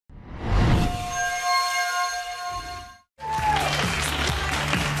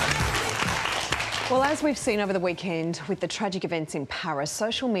Well, as we've seen over the weekend with the tragic events in Paris,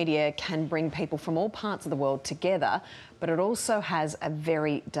 social media can bring people from all parts of the world together, but it also has a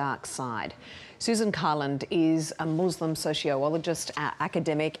very dark side. Susan Carland is a Muslim sociologist,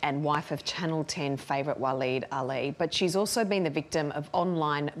 academic and wife of Channel 10 favourite Waleed Ali, but she's also been the victim of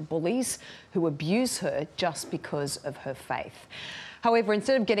online bullies who abuse her just because of her faith. However,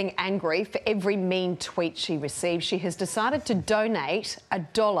 instead of getting angry for every mean tweet she receives, she has decided to donate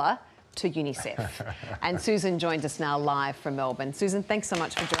 $1 to UNICEF. And Susan joins us now live from Melbourne. Susan, thanks so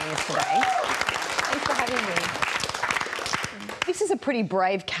much for joining us today. Thanks for having me. This is a pretty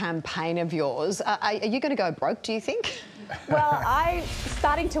brave campaign of yours. Are you going to go broke, do you think? Well, I'm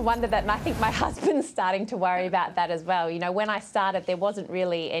starting to wonder that, and I think my husband's starting to worry about that as well. You know, when I started, there wasn't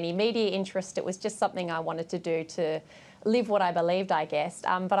really any media interest. It was just something I wanted to do to live what I believed, I guess.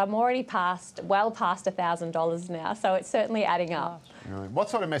 But I'm already well past $1,000 now, so it's certainly adding up. Really? What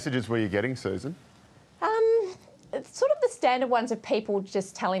sort of messages were you getting, Susan? It's sort of the standard ones of people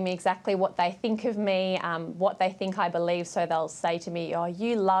just telling me exactly what they think of me, what they think I believe. So they'll say to me, oh,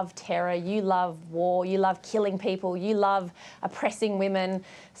 you love terror, you love war, you love killing people, you love oppressing women.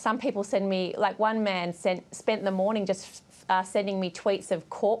 Some people send me, like one man spent the morning just sending me tweets of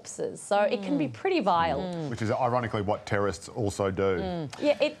corpses. So it can be pretty vile. Which is ironically what terrorists also do.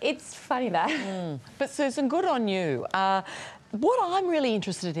 Yeah, it's funny that. But Susan, good on you. What I'm really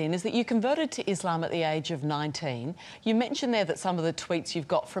interested in is that you converted to Islam at the age of 19. You mentioned there that some of the tweets you've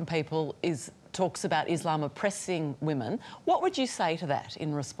got from people talks about Islam oppressing women. What would you say to that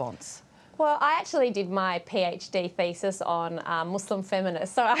in response? Well, I actually did my PhD thesis on Muslim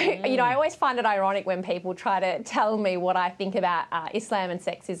feminists. So, I always find it ironic when people try to tell me what I think about Islam and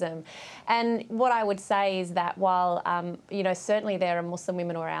sexism. And what I would say is that while, certainly there are Muslim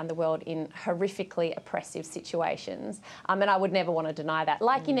women around the world in horrifically oppressive situations, and I would never want to deny that.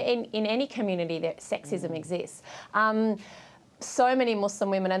 Like in any community, sexism exists. So many Muslim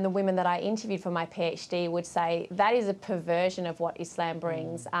women, and the women that I interviewed for my PhD, would say that is a perversion of what Islam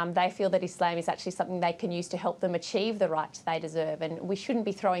brings. They feel that Islam is actually something they can use to help them achieve the rights they deserve, and we shouldn't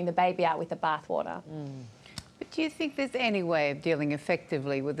be throwing the baby out with the bathwater. But do you think there's any way of dealing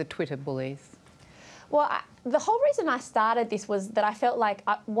effectively with the Twitter bullies? Well, the whole reason I started this was that I felt like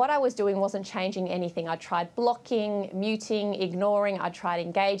what I was doing wasn't changing anything. I tried blocking, muting, ignoring. I tried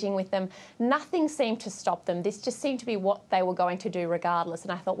engaging with them. Nothing seemed to stop them. This just seemed to be what they were going to do regardless.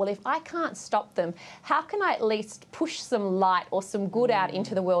 And I thought, well, if I can't stop them, how can I at least push some light or some good out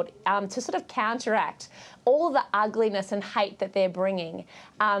into the world to sort of counteract all the ugliness and hate that they're bringing?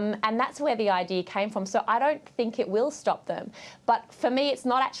 And that's where the idea came from. So I don't think it will stop them. But for me, it's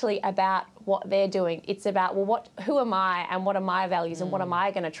not actually about what they're doing. It's about, well, who am I and what are my values and what am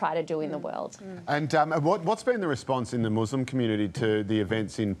I going to try to do in the world? And what's been the response in the Muslim community to the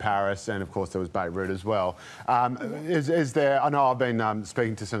events in Paris, and of course there was Beirut as well? Is there? I know I've been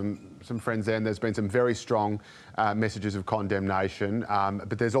speaking to some friends there, and there's been some very strong messages of condemnation,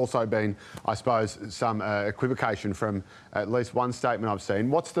 but there's also been, I suppose, some equivocation from at least one statement I've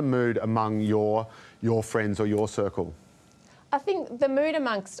seen. What's the mood among your friends or your circle? I think the mood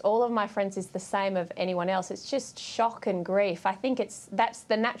amongst all of my friends is the same of anyone else. It's just shock and grief. I think that's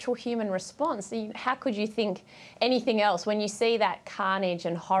the natural human response. How could you think anything else when you see that carnage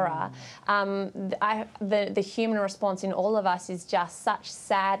and horror? The human response in all of us is just such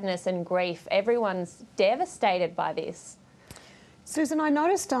sadness and grief. Everyone's devastated by this. Susan, I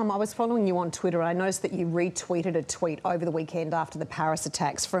noticed, I was following you on Twitter, and I noticed that you retweeted a tweet over the weekend after the Paris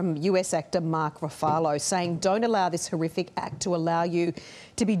attacks from US actor Mark Ruffalo saying, don't allow this horrific act to allow you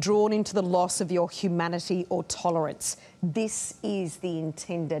to be drawn into the loss of your humanity or tolerance. This is the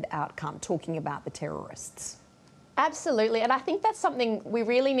intended outcome, talking about the terrorists. Absolutely, and I think that's something we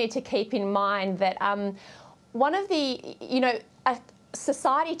really need to keep in mind, that one of the,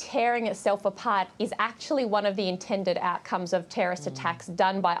 society tearing itself apart is actually one of the intended outcomes of terrorist attacks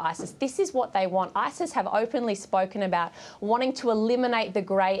done by ISIS. This is what they want. ISIS have openly spoken about wanting to eliminate the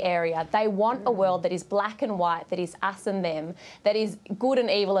grey area. They want a world that is black and white, that is us and them, that is good and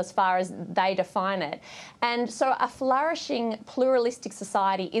evil as far as they define it. And so a flourishing, pluralistic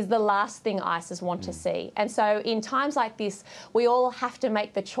society is the last thing ISIS want to see. And so in times like this, we all have to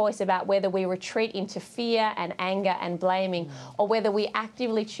make the choice about whether we retreat into fear and anger and blaming, or whether we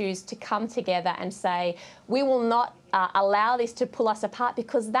actively choose to come together and say, we will not allow this to pull us apart,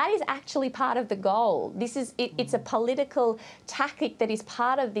 because that is actually part of the goal. It's a political tactic that is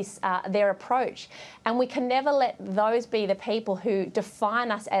part of this their approach, and we can never let those be the people who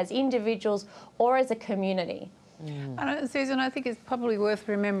define us as individuals or as a community. And Susan, I think it's probably worth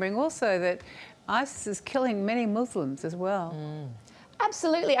remembering also that ISIS is killing many Muslims as well.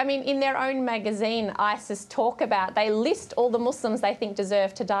 Absolutely. I mean, in their own magazine, ISIS they list all the Muslims they think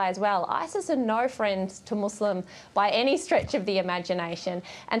deserve to die as well. ISIS are no friends to Muslim by any stretch of the imagination.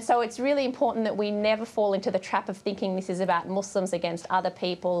 And so it's really important that we never fall into the trap of thinking this is about Muslims against other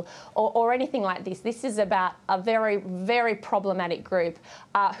people or anything like this. This is about a very, very problematic group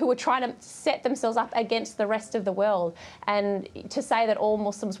who are trying to set themselves up against the rest of the world. And to say that all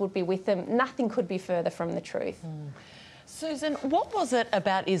Muslims would be with them, nothing could be further from the truth. Susan, what was it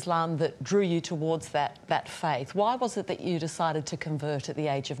about Islam that drew you towards that faith? Why was it that you decided to convert at the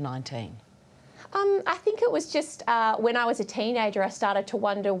age of 19? I think it was just when I was a teenager, I started to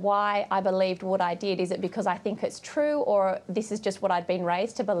wonder why I believed what I did. Is it because I think it's true, or this is just what I'd been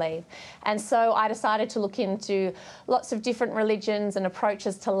raised to believe? And so I decided to look into lots of different religions and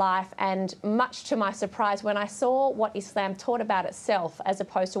approaches to life, and much to my surprise, when I saw what Islam taught about itself as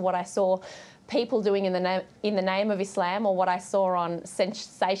opposed to what I saw people doing in the name of Islam, or what I saw on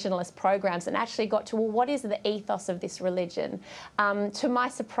sensationalist programs, and actually got to, well, what is the ethos of this religion? To my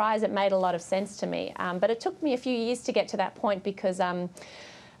surprise, it made a lot of sense to me. But it took me a few years to get to that point because,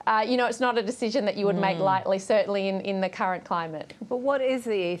 you know, it's not a decision that you would make lightly, certainly in the current climate. But what is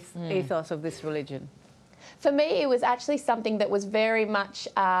the ethos of this religion? For me, it was actually something that was very much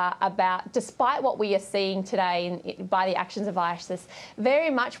about, despite what we are seeing today by the actions of ISIS, very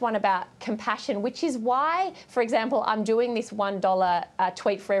much one about compassion, which is why, for example, I'm doing this $1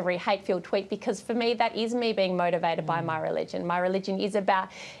 tweet for every hate-filled tweet, because for me, that is me being motivated by my religion. My religion is about,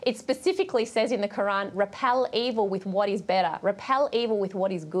 it specifically says in the Quran, repel evil with what is better, repel evil with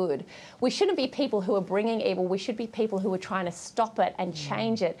what is good. We shouldn't be people who are bringing evil, we should be people who are trying to stop it and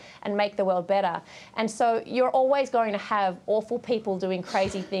change it and make the world better. And so you're always going to have awful people doing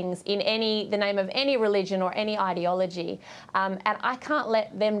crazy things in the name of any religion or any ideology. And I can't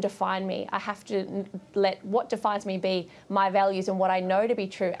let them define me. I have to let what defines me be my values and what I know to be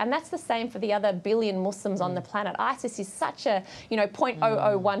true. And that's the same for the other billion Muslims on the planet. ISIS is such a,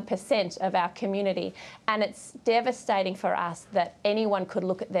 0.001% of our community. And it's devastating for us that anyone could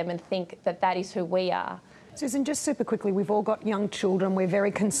look at them and think that that is who we are. Susan, just super quickly, we've all got young children. We're very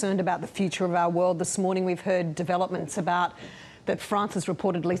concerned about the future of our world. This morning we've heard developments about that France has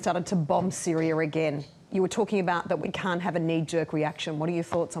reportedly started to bomb Syria again. You were talking about that we can't have a knee-jerk reaction. What are your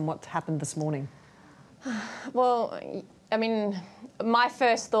thoughts on what's happened this morning? Well, I mean, my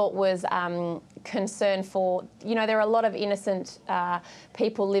first thought was concern for, there are a lot of innocent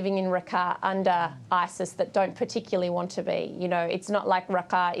people living in Raqqa under ISIS that don't particularly want to be. It's not like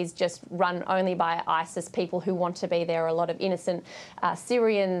Raqqa is just run only by ISIS people who want to be. There are a lot of innocent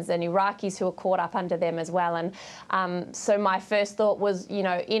Syrians and Iraqis who are caught up under them as well. And so my first thought was,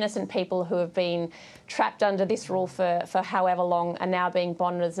 innocent people who have been trapped under this rule for however long are now being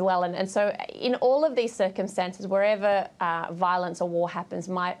bonded as well. And so in all of these circumstances, wherever violence or war happens,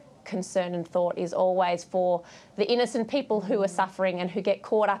 my concern and thought is always for the innocent people who are suffering and who get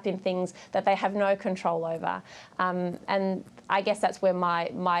caught up in things that they have no control over. And I guess that's where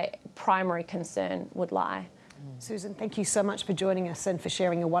my primary concern would lie. Susan, thank you so much for joining us and for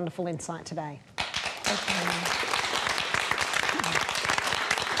sharing your wonderful insight today.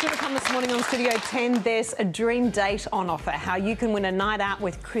 Still to come this morning on Studio 10, there's a dream date on offer, how you can win a night out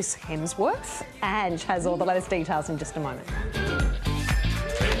with Chris Hemsworth. Ange has all the latest details in just a moment.